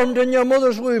formed in your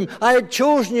mother's womb, I had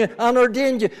chosen you and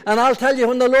ordained you. And I'll tell you,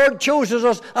 when the Lord chooses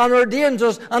us and ordains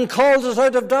us and calls us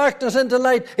out of darkness into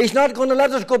light, he's not going to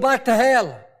let us go back to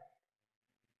hell.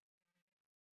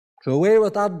 So away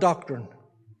with that doctrine.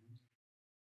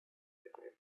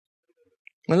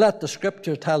 And let the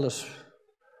Scripture tell us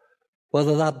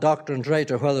whether that doctrine's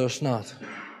right or whether it's not.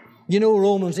 You know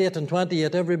Romans 8 and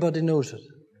 28, everybody knows it.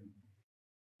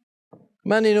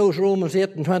 Many knows Romans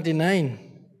 8 and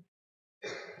 29.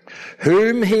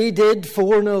 Whom he did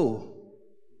foreknow.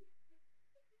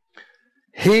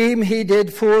 Whom he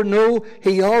did foreknow,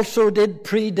 he also did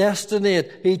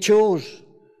predestinate. He chose.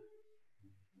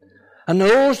 And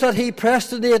those that he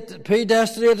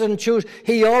predestinated and chose,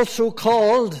 he also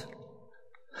called.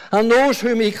 And those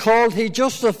whom he called, he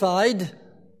justified.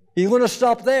 You're going to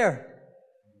stop there.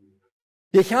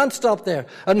 You can't stop there.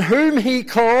 And whom he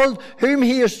called, whom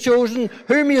he has chosen,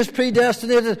 whom he has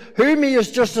predestinated, whom he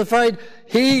has justified,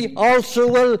 he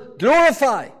also will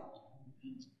glorify.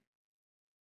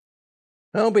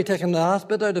 Don't be taking the last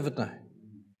bit out of it now.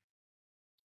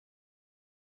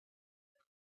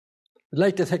 I'd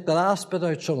like to take the last bit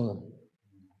out, some of them.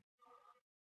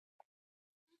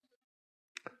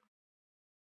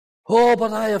 Oh,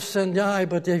 but I have sinned. Yeah,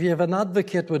 but if you have an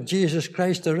advocate with Jesus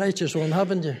Christ, the righteous one,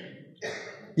 haven't you?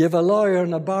 You have a lawyer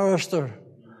and a barrister.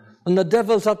 And the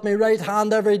devil's at my right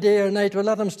hand every day or night. Well,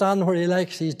 let him stand where he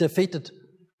likes. He's defeated.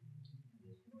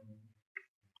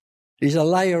 He's a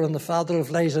liar and the father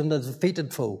of lies and a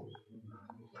defeated foe.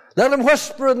 Let him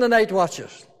whisper in the night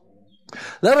watches.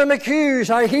 Let him accuse.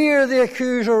 I hear the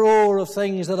accuser roar of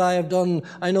things that I have done.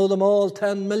 I know them all,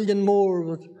 10 million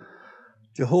more, but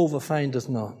Jehovah findeth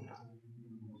none.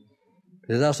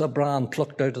 That's a brand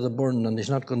plucked out of the burn, and he's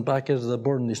not going back into the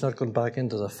burn. He's not going back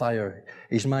into the fire.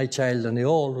 He's my child, and he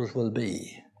always will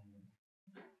be.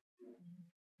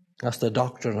 That's the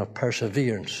doctrine of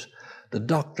perseverance, the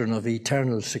doctrine of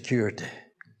eternal security.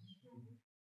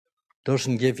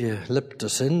 Doesn't give you lip to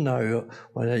sin now.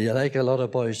 When you like a lot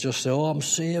of boys just say, oh, I'm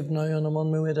saved now and I'm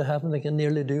on my way to heaven. I can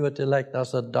nearly do what you like.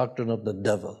 That's the doctrine of the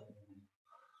devil.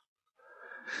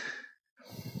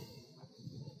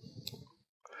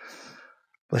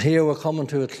 But here we're coming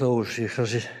to a close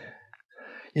because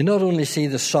you not only see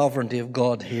the sovereignty of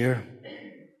God here,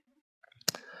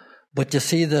 but you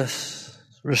see the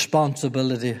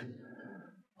responsibility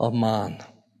of man.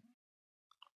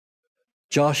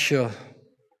 Joshua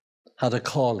had a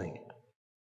calling.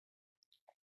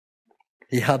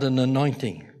 He had an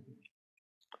anointing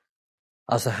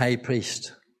as a high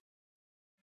priest.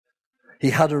 He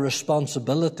had a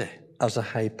responsibility as a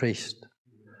high priest.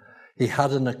 He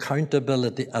had an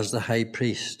accountability as the high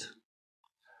priest.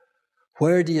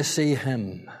 Where do you see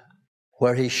him?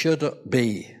 Where he should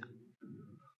be.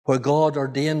 Where God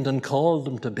ordained and called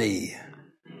him to be.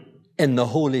 In the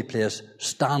holy place,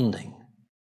 standing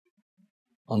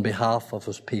on behalf of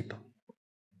his people.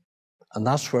 And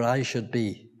that's where I should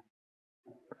be.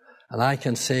 And I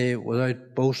can say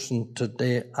without boasting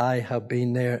today, I have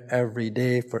been there every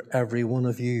day for every one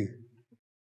of you.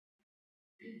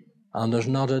 And there's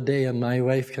not a day, and my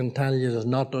wife can tell you, there's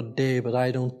not a day, but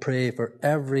I don't pray for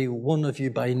every one of you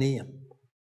by name.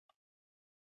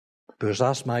 Because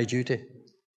that's my duty.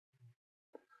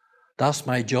 That's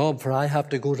my job, for I have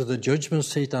to go to the judgment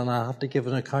seat and I have to give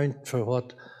an account for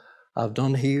what I've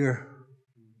done here.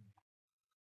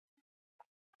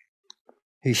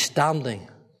 He's standing.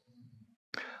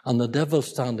 And the devil's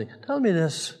standing. Tell me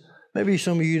this. Maybe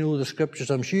some of you know the scriptures.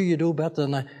 I'm sure you do better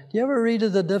than I. Do you ever read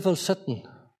of the devil sitting?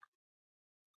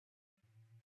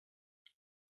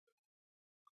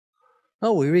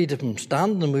 No, we read of him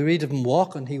standing, we read of him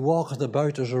walking. He walketh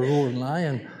about as a roaring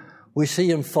lion. We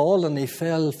see him fall, and he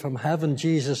fell from heaven.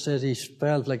 Jesus said he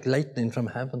fell like lightning from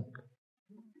heaven.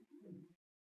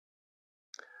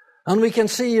 And we can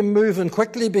see him moving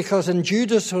quickly, because in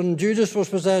Judas, when Judas was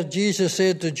possessed, Jesus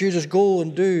said to Judas, go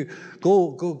and do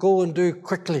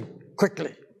quickly.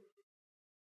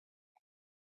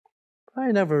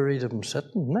 I never read of him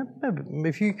sitting. Maybe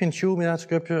if you can show me that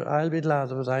scripture, I'll be glad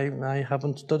of it. I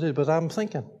haven't studied, but I'm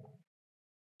thinking.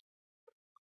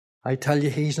 I tell you,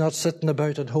 he's not sitting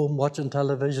about at home watching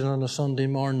television on a Sunday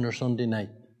morning or Sunday night.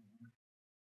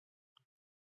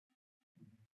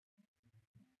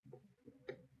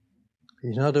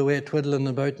 He's not away twiddling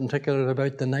about and tickling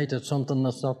about the night at something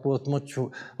that's not worth much,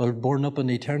 or born up in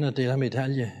eternity, let me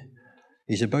tell you.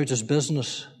 He's about his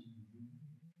business.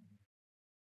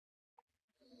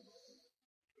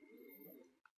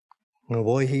 And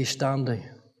boy, he's standing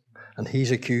and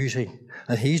he's accusing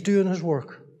and he's doing his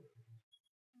work.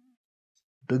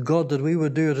 To God that we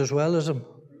would do it as well as him.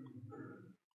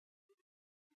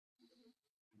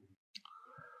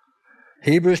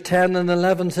 Hebrews 10 and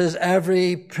 11 says,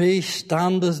 every priest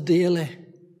standeth daily.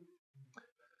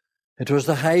 It was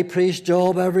the high priest's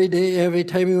job every day, every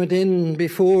time he went in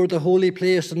before the holy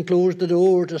place and closed the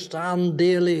door, to stand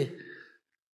daily.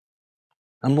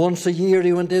 And once a year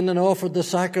he went in and offered the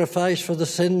sacrifice for the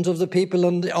sins of the people,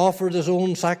 and he offered his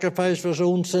own sacrifice for his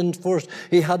own sins first.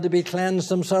 He had to be cleansed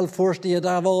himself first. He had to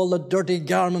have all the dirty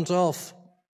garments off.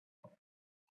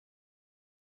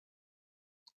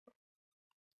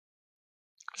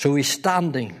 So he's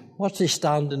standing. What's he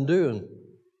standing doing?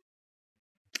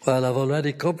 Well, I've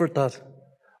already covered that,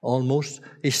 almost.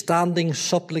 He's standing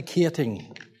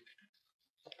supplicating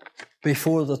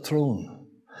before the throne.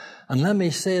 And let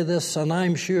me say this, and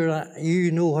I'm sure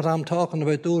you know what I'm talking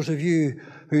about, those of you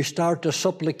who start to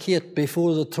supplicate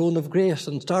before the throne of grace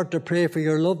and start to pray for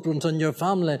your loved ones and your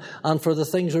family and for the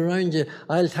things around you.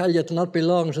 I'll tell you, it'll not be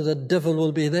long so the devil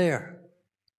will be there.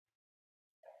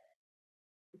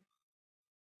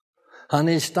 And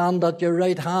he'll stand at your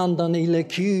right hand and he'll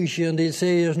accuse you and he'll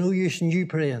say, there's no use in you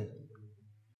praying.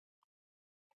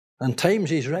 And times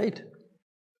he's right.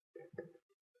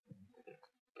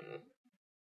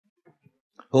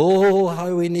 Oh,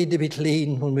 how we need to be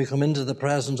clean when we come into the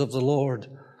presence of the Lord,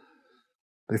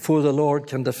 before the Lord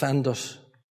can defend us.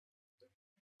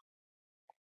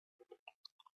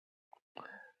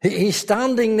 He's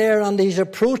standing there and he's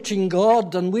approaching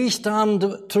God, and we have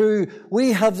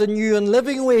the new and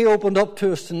living way opened up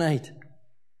to us tonight.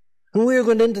 And we're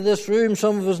going into this room,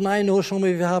 some of us, and I know some of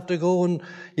you have to go and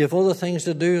you have other things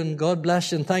to do, and God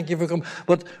bless you and thank you for coming.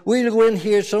 But we'll go in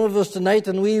here, some of us tonight,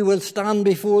 and we will stand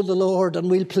before the Lord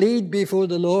and we'll plead before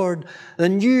the Lord. The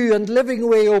new and living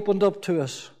way opened up to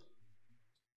us.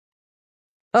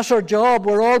 That's our job.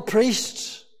 We're all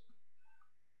priests.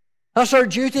 That's our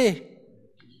duty.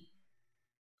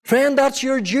 Friend, that's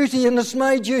your duty and it's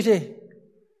my duty.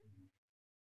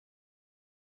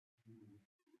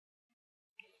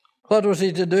 What was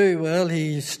he to do? Well,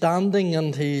 he's standing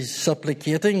and he's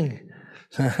supplicating.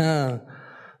 And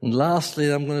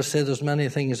lastly, I'm going to say there's many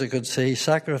things I could say.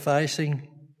 Sacrificing.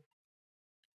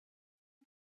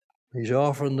 He's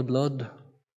offering the blood.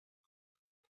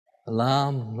 The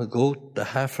lamb, the goat, the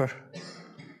heifer.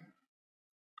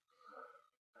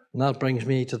 And that brings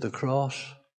me to the cross.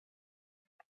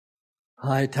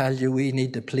 I tell you, we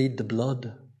need to plead the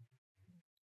blood.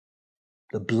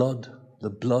 The blood. The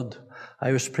blood.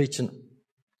 I was preaching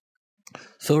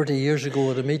 30 years ago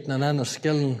at a meeting in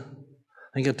Enniskillen. I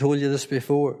think I told you this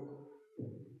before.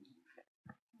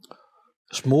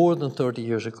 It's more than 30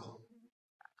 years ago.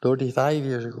 35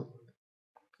 years ago.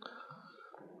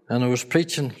 And I was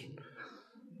preaching,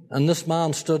 and this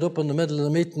man stood up in the middle of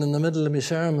the meeting, in the middle of my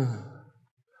sermon.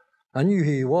 I knew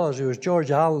who he was. He was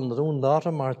George Allen that owned the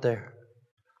Automart there.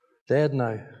 Dead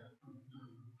now.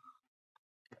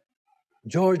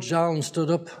 George Allen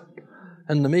stood up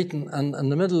in the meeting, and in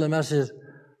the middle of the message,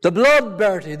 the blood,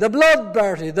 Bertie, the blood,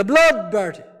 Bertie, the blood,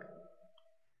 Bertie.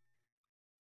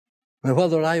 Now,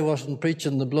 whether I wasn't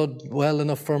preaching the blood well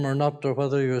enough for him or not, or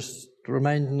whether he was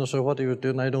reminding us of what he was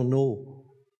doing, I don't know.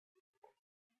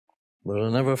 But I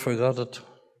never forgot it.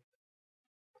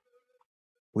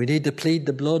 We need to plead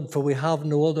the blood, for we have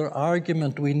no other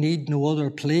argument. We need no other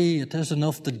plea. It is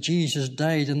enough that Jesus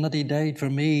died and that he died for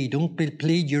me. Don't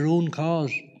plead your own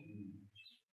cause.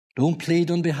 Don't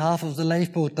plead on behalf of the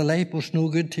lifeboat. The lifeboat's no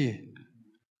good to you.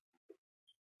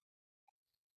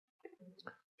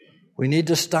 We need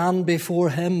to stand before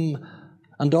him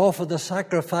and offer the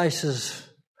sacrifices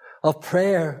of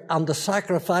prayer and the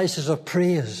sacrifices of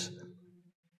praise.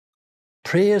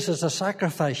 Praise is a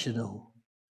sacrifice, you know.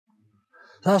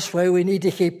 That's why we need to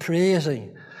keep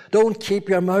praising. Don't keep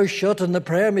your mouth shut in the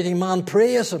prayer meeting, man.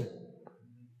 Praise him.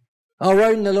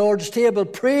 Around the Lord's table,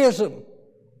 praise him.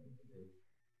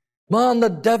 Man, the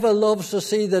devil loves to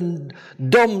see the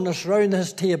dumbness round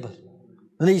his table.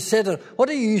 And he said, what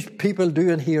are you people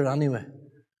doing here anyway?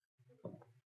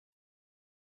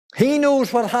 He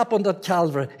knows what happened at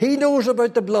Calvary. He knows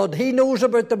about the blood. He knows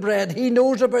about the bread. He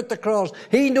knows about the cross.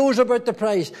 He knows about the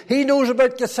price. He knows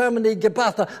about Gethsemane,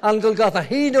 Gabbatha, and Golgotha.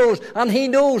 He knows, and he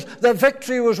knows the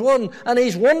victory was won. And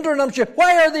he's wondering, I'm sure,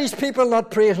 why are these people not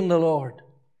praising the Lord?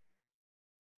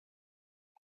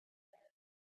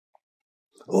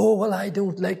 Oh, well, I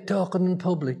don't like talking in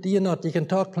public. Do you not? You can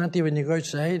talk plenty when you go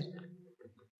outside.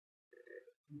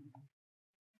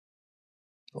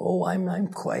 Oh, I'm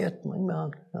quiet, my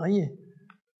man. Are you?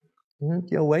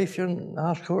 Your wife, you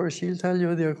ask her, she'll tell you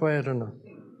whether you're quiet or not.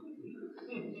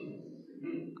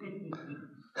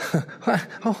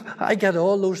 Oh, I get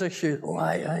all those issues.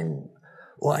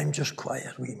 I'm just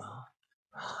quiet, wee man.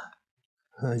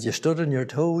 As you stood on your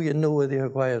toe, you know whether you're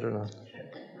quiet or not.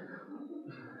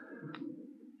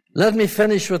 Let me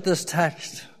finish with this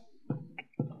text.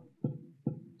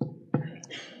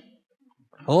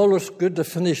 Always good to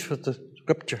finish with the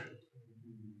scripture.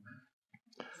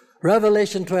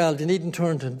 Revelation 12, you needn't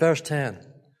turn to verse 10.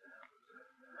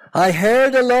 I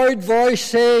heard a loud voice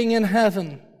saying in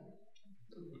heaven,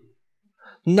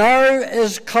 now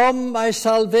is come my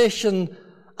salvation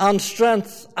and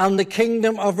strength and the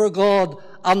kingdom of our God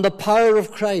and the power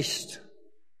of Christ.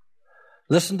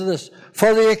 Listen to this.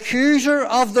 For the accuser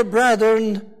of the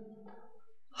brethren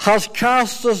has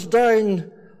cast us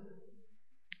down,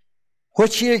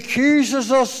 which he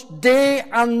accuses us day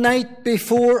and night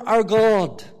before our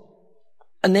God.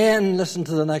 And then listen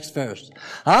to the next verse.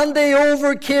 And they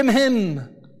overcame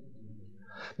him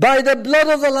by the blood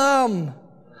of the Lamb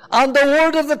and the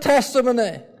word of the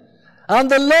testimony, and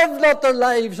they loved not their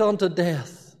lives unto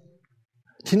death.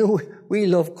 Do you know, we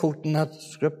love quoting that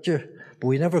scripture, but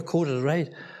we never quote it right.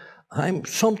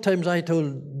 Sometimes I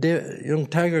told young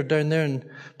Tiger down there and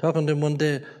talking to him one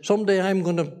day, someday I'm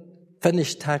going to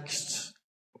finish texts,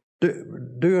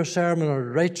 do a sermon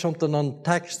or write something on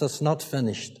text that's not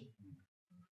finished.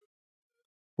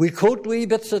 We quote wee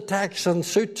bits of text and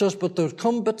suits us, but there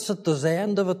come bits at the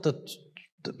end of it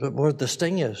where the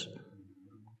sting is.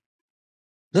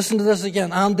 Listen to this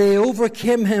again. And they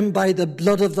overcame him by the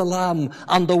blood of the Lamb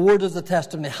and the word of the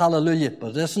testimony. Hallelujah.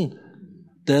 But listen,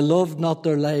 they loved not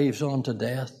their lives unto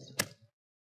death.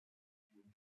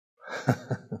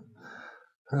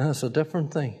 That's a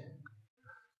different thing.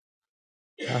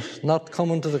 That's not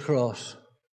coming to the cross.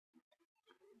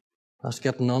 That's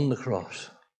getting on the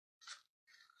cross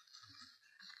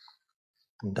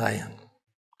and dying.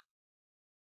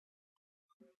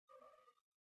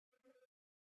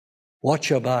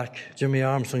 Watch your back. Jimmy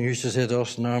Armstrong used to say to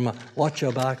us in Armagh, watch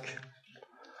your back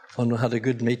when we had a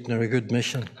good meeting or a good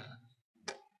mission.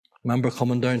 I remember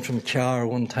coming down from Carr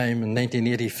one time in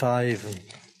 1985,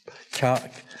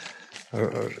 and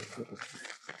her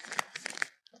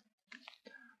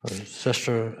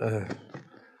sister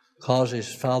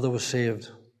Causey's father was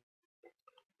saved.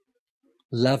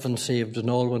 11 saved, and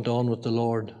all went on with the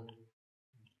Lord.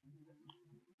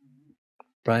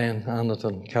 Brian, Annette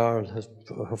and Carol,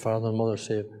 her father and mother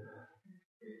saved.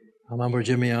 I remember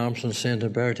Jimmy Armstrong saying to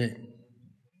Bertie,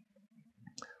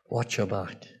 watch your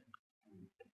back.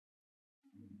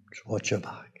 Just watch your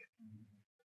back.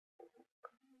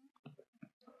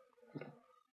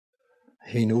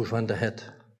 He knows when to hit.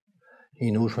 He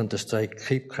knows when to strike.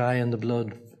 Keep crying the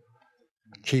blood.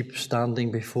 Keep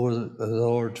standing before the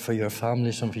Lord for your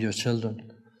families and for your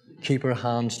children. Keep our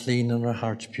hands clean and our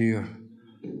hearts pure.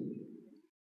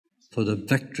 For the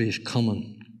victory is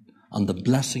coming, and the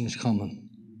blessing's coming,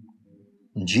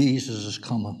 and Jesus is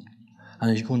coming,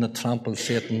 and he's going to trample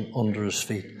Satan under his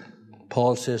feet.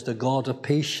 Paul says, the God of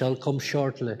peace shall come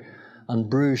shortly and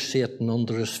bruise Satan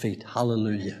under his feet.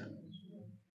 Hallelujah.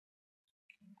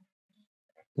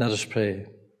 Let us pray.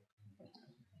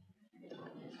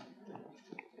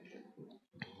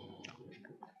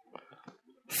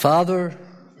 Father,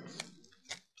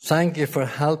 thank you for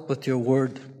help with your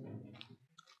word.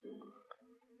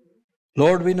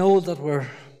 Lord, we know that we're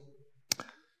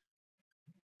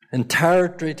in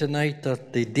territory tonight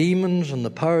that the demons and the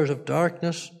powers of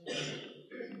darkness,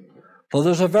 for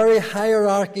there's a very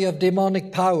hierarchy of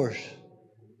demonic powers.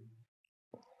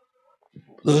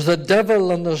 There's the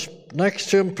devil, and there's next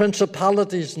to him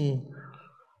principalities, and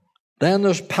then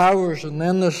there's powers, and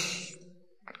then there's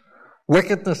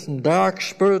wickedness and dark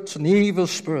spirits and evil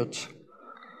spirits.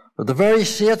 But the very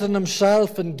Satan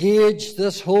himself engaged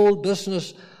this whole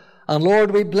business. And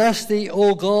Lord, we bless thee,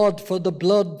 O God, for the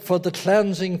blood, for the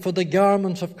cleansing, for the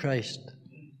garments of Christ.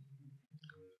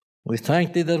 We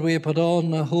thank thee that we have put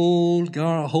on the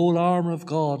whole armour of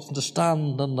God to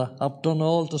stand, and have done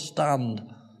all to stand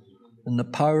in the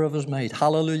power of his might.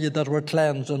 Hallelujah, that we're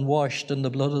cleansed and washed in the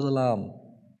blood of the Lamb.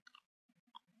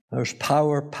 There's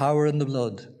power in the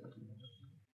blood.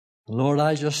 Lord,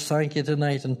 I just thank you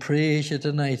tonight and praise you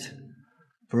tonight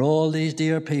for all these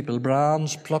dear people,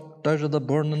 brands plucked out of the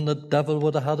burning. The devil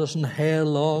would have had us in hell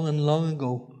long and long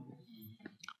ago.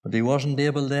 But he wasn't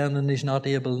able then, and he's not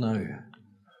able now.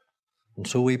 And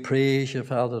so we praise you,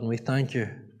 Father, and we thank you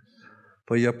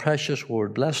for your precious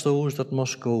word. Bless those that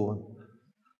must go, and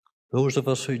those of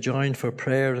us who join for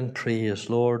prayer and praise.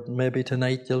 Lord, maybe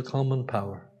tonight you'll come in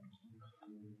power.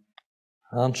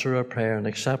 Answer our prayer and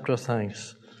accept our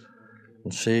thanks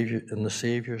in the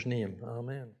Saviour's name.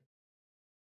 Amen.